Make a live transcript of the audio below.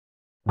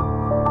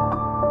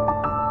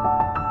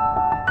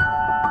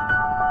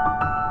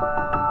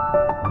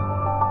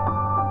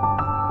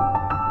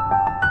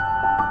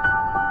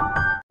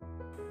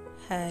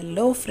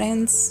Hello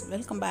friends,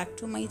 welcome back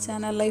to my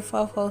channel Life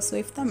of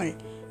Housewife Tamil.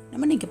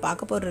 நம்ம இன்னைக்கு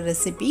பார்க்க போற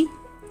ரெசிபி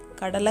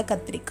கடலை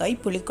கத்திரிக்காய்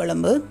புளி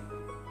குழம்பு.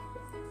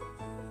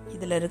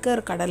 இதில்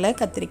இருக்கிற கடலை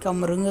கத்திரிக்காய்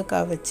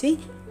முருங்கைக்காய் வச்சு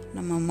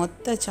நம்ம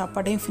மொத்த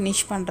சாப்பாடையும்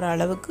ஃபினிஷ் பண்ணுற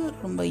அளவுக்கு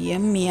ரொம்ப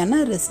எம்மியான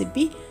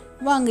ரெசிபி.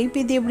 வாங்க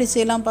இப்போ இது எப்படி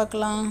செய்யலாம்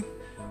பார்க்கலாம்.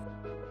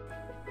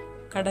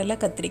 கடலை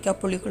கத்திரிக்காய்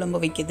புளி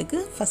குழம்பு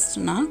வைக்கிறதுக்கு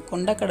ஃபஸ்ட்டு நான்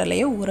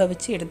கொண்டக்கடலையை ஊற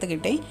வச்சு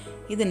எடுத்துக்கிட்டேன்.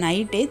 இது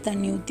நைட்டே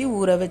தண்ணி ஊற்றி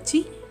ஊற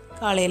வச்சு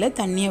காலையில்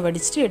தண்ணியை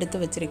வடிச்சிட்டு எடுத்து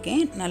வச்சுருக்கேன்.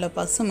 நல்லா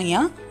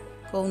பசுமையாக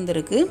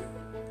கவுந்திருக்கு.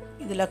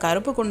 இதில்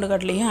கருப்பு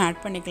கொண்டக்கடலையும் ஆட்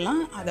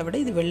பண்ணிக்கலாம். அதை விட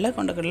இது வெள்ளை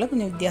கொண்டக்கடலை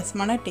கொஞ்சம்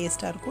வித்தியாசமான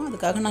டேஸ்ட்டாக இருக்கும்.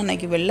 அதுக்காக நான்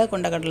இன்றைக்கி வெள்ளை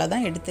கொண்டக்கடலை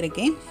தான்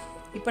எடுத்திருக்கேன்.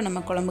 இப்போ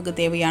நம்ம குழம்புக்கு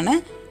தேவையான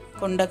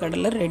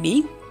கொண்டக்கடலை ரெடி.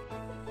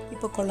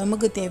 இப்போ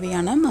குழம்புக்கு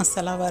தேவையான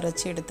மசாலாவை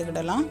அரைச்சி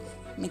எடுத்துக்கிடலாம்.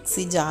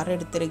 மிக்ஸி ஜார்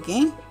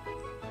எடுத்திருக்கேன்.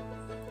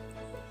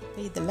 இப்போ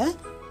இதில்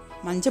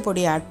மஞ்சள்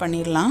பொடி ஆட்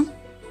பண்ணிடலாம்.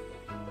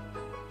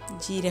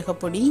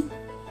 ஜீரகப்பொடி,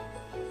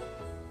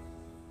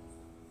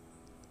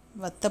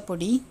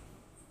 வத்தப்பொடி,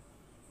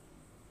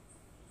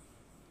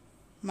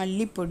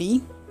 மல்லிப்பொடி,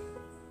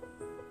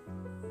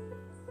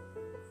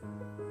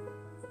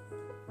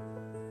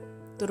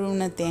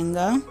 துருவின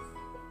தேங்காய்,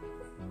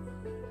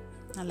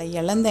 நல்லா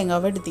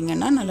இளந்தேங்காவை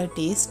எடுத்திங்கன்னா நல்லா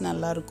டேஸ்ட்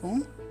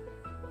நல்லாயிருக்கும்.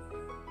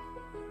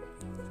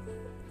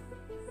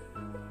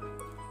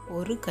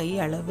 ஒரு கை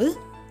அளவு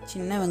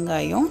சின்ன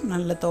வெங்காயம்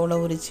நல்ல தோலை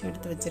உரித்து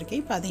எடுத்து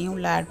வச்சுருக்கேன். இப்போ அதையும்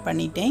உள்ள ஆட்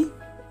பண்ணிட்டேன்.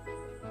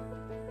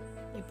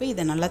 இப்போ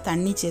இதை நல்லா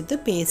தண்ணி சேர்த்து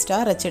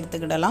பேஸ்ட்டாக அரைச்சி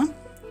எடுத்துக்கிடலாம்.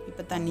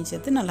 இப்போ தண்ணி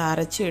சேர்த்து நல்லா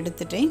அரைச்சி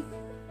எடுத்துட்டேன்.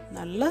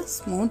 நல்லா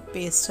ஸ்மூத்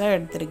பேஸ்ட்டாக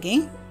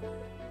எடுத்துருக்கேன்.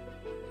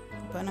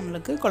 இப்போ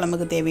நம்மளுக்கு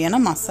குழம்புக்கு தேவையான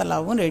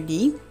மசாலாவும் ரெடி.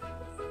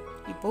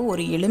 இப்போது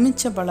ஒரு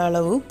எலுமிச்சை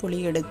அளவு புளி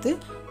எடுத்து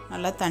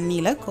நல்லா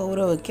தண்ணியில்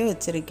கவுர வைக்க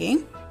வச்சுருக்கேன்.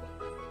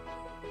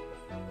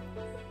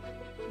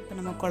 இப்போ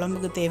நம்ம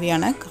குழம்புக்கு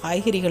தேவையான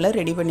காய்கறிகளை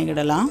ரெடி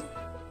பண்ணிக்கிடலாம்.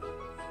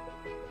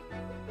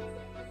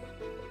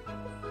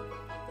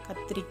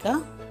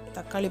 கத்திரிக்காய்,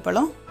 தக்காளி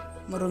பழம்,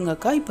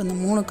 முருங்கைக்காய், இப்போ இந்த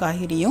 3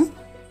 காய்கறியும்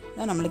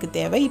தான் நம்மளுக்கு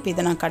தேவை. இப்போ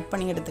இதை நான் கட்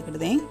பண்ணி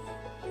எடுத்துக்கிடுதேன்.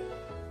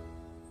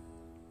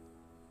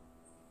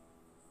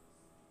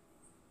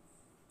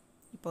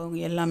 இப்போ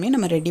எல்லாமே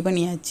நம்ம ரெடி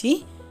பண்ணியாச்சு.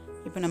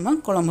 இப்போ நம்ம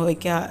குழம்பு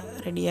வைக்க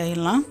ரெடி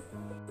ஆகிடலாம்.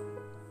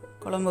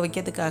 குழம்பு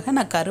வைக்கிறதுக்காக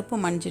நான் கருப்பு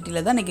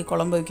மண்சட்டியில் தான் இன்றைக்கி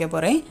குழம்பு வைக்க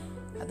போகிறேன்.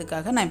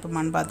 அதுக்காக நான் இப்போ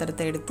மண்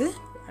பாத்திரத்தை எடுத்து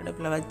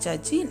அடுப்பில்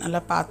வச்சாச்சு.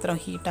 நல்லா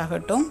பாத்திரம் ஹீட்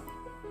ஆகட்டும்.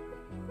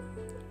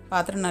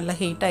 பாத்திரம் நல்லா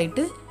ஹீட்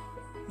ஆகிட்டு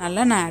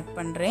நல்லெண்ணெய் ஆட்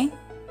பண்ணுறேன்.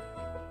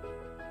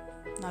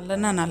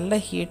 நல்லெண்ணெய் நல்லா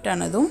ஹீட்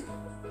ஆனதும்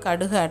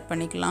கடுகு ஆட்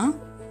பண்ணிக்கலாம்.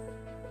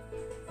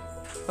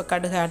 இப்போ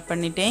கடுகு ஆட்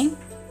பண்ணிட்டேன்.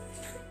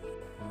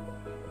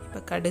 இப்போ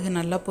கடுகு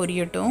நல்லா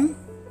பொரியட்டும்.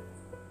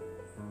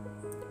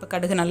 இப்போ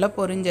கடுகு நல்லா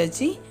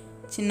பொரிஞ்சாச்சு.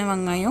 சின்ன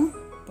வெங்காயம்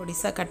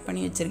பொடிசாக கட்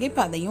பண்ணி வச்சுருக்கேன்.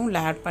 இப்போ அதையும்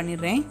உள்ள ஆட்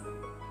பண்ணிடுறேன்.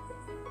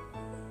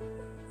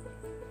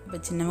 இப்போ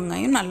சின்ன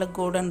வெங்காயம் நல்லா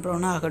கோல்டன்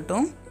ப்ரௌன்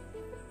ஆகட்டும்.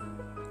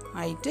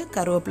 ஆகிட்டு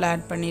கருவேப்பிலை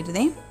ஆட்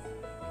பண்ணிடுறேன்.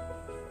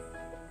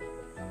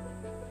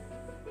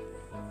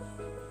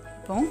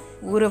 இப்போ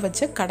ஊற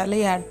வச்ச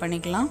கடலையை ஆட்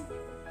பண்ணிக்கலாம்.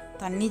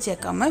 தண்ணி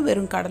சேர்க்காம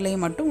வெறும் கடலையை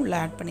மட்டும் உள்ளே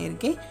ஆட்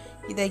பண்ணியிருக்கேன்.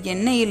 இதை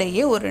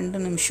எண்ணெயிலேயே ஒரு 2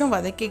 நிமிஷம்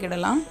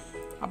வதக்கிக்கிடலாம்.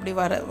 அப்படி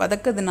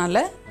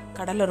வதக்கிறதுனால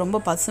கடலை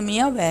ரொம்ப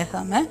பசுமையாக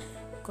வேகாமல்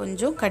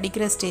கொஞ்சம்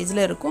கடிக்கிற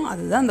ஸ்டேஜில் இருக்கும்.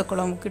 அதுதான் அந்த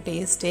குழம்புக்கு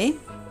டேஸ்ட்டே.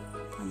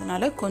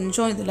 அதனால்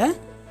கொஞ்சம் இதில்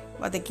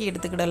வதக்கி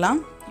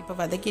எடுத்துக்கிடலாம். இப்போ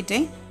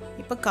வதக்கிட்டேன்.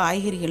 இப்போ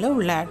காய்கறிகளை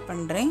உள்ளே ஆட்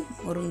பண்ணுறேன்.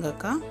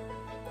 முருங்கைக்காய்,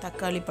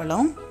 தக்காளி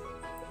பழம்,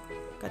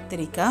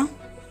 கத்திரிக்காய்.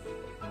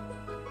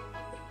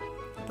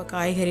 இப்போ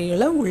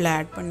காய்கறிகளை உள்ளே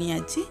ஆட்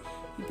பண்ணியாச்சு.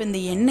 இப்போ இந்த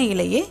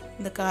எண்ணெயிலேயே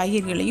இந்த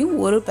காய்கறிகளையும்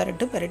ஒரு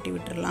பெரட்டி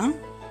விட்டுடலாம்.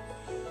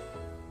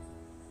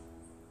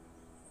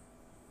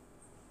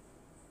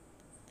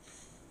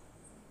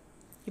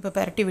 இப்போ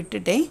பெரட்டி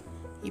விட்டுட்டேன்.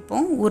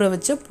 இப்போ ஊற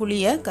வச்ச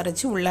புளியை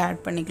கரைச்சி உள்ளே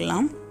ஆட்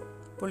பண்ணிக்கலாம்.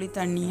 புளி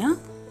தண்ணியாக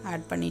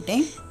ஆட்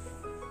பண்ணிட்டேன்.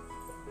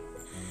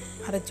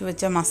 அரைச்சி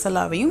வச்ச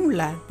மசாலாவையும்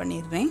உள்ளே ஆட்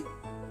பண்ணிடுறேன்.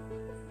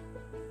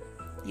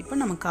 இப்போ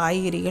நம்ம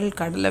காய்கறிகள்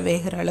கடலை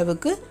வேகிற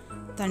அளவுக்கு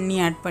தண்ணி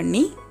ஆட்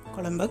பண்ணி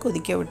குழம்ப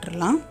கொதிக்க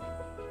விட்டுறலாம்.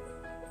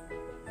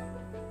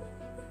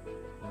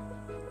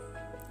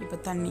 இப்போ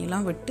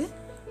தண்ணியெலாம் விட்டு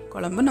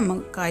குழம்பு நம்ம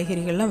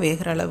காய்கறிகள்லாம்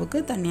வேகிற அளவுக்கு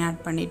தண்ணி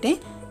ஆட் பண்ணிட்டேன்.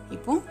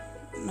 இப்போ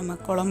நம்ம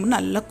குழம்பு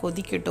நல்லா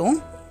கொதிக்கட்டும்.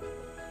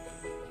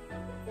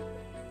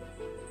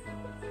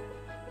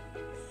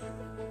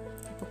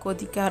 இப்போ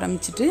கொதிக்க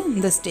ஆரம்பிச்சிட்டு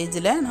இந்த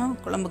ஸ்டேஜில்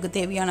நான் குழம்புக்கு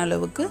தேவையான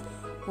அளவுக்கு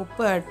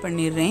உப்பு ஆட்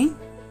பண்ணிடுறேன்.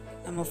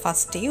 நம்ம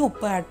ஃபஸ்ட்டே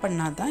உப்பு ஆட்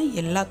பண்ணால் தான்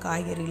எல்லா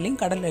காய்கறிகளையும்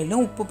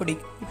கடலையிலும் உப்பு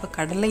பிடிக்கும். இப்போ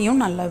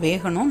கடலையும் நல்லா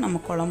வேகணும். நம்ம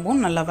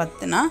குழம்பும் நல்லா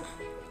வற்றினா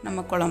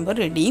நம்ம குழம்பு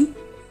ரெடி.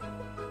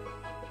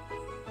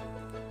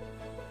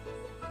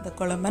 இந்த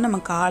குழம்ப நம்ம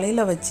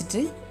காலையில்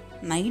வச்சுட்டு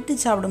நைட்டு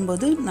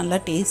சாப்பிடும்போது நல்லா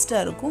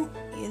டேஸ்ட்டாக இருக்கும்.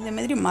 இதே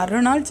மாதிரி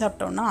மறுநாள்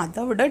சாப்பிட்டோன்னா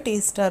அதை விட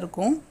டேஸ்ட்டாக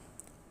இருக்கும்.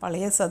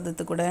 பழைய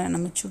சாதத்து கூட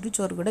நம்ம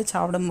சுடுச்சோறு கூட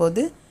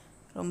சாப்பிடும்போது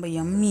ரொம்ப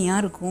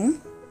எம்மியாக இருக்கும்.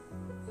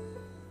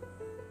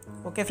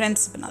 ஓகே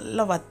ஃப்ரெண்ட்ஸ், இப்போ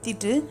நல்லா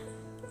வற்றிட்டு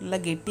நல்லா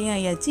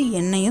கெட்டியாயாச்சு.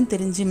 எண்ணெயும்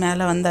திரிஞ்சு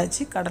மேலே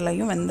வந்தாச்சு.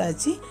 கடலையும்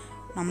வெந்தாச்சு.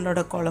 நம்மளோட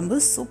குழம்பு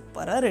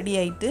சூப்பராக ரெடி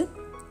ஆகிட்டு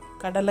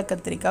கடலை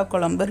கத்திரிக்காய்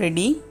குழம்பு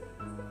ரெடி.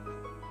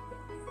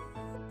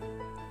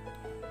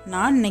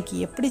 நான் இன்னைக்கு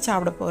எப்படி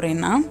சாப்பிட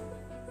போகிறேன்னா,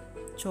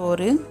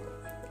 சோறு,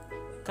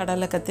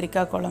 கடலை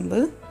கத்திரிக்காய்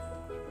குழம்பு,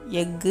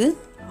 எக்கு,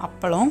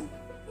 அப்பளம்,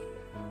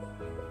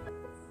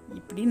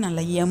 இப்படி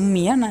நல்லா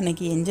எம்மியாக நான்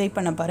இன்றைக்கி என்ஜாய்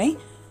பண்ண போகிறேன்.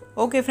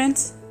 ஓகே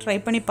ஃப்ரெண்ட்ஸ்,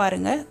 ட்ரை பண்ணி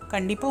பாருங்கள்,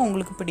 கண்டிப்பாக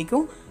உங்களுக்கு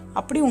பிடிக்கும்.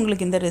 அப்படி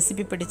உங்களுக்கு இந்த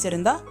ரெசிபி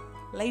பிடிச்சிருந்தா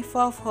life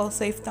of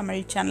house wife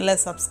Tamil சேனலை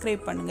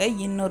சப்ஸ்கிரைப் பண்ணுங்கள்.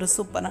 இன்னொரு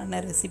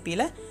சூப்பரான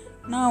ரெசிபியில்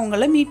நான்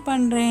உங்களை மீட்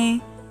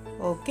பண்ணுறேன்.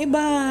 ஓகே,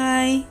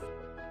 பாய்.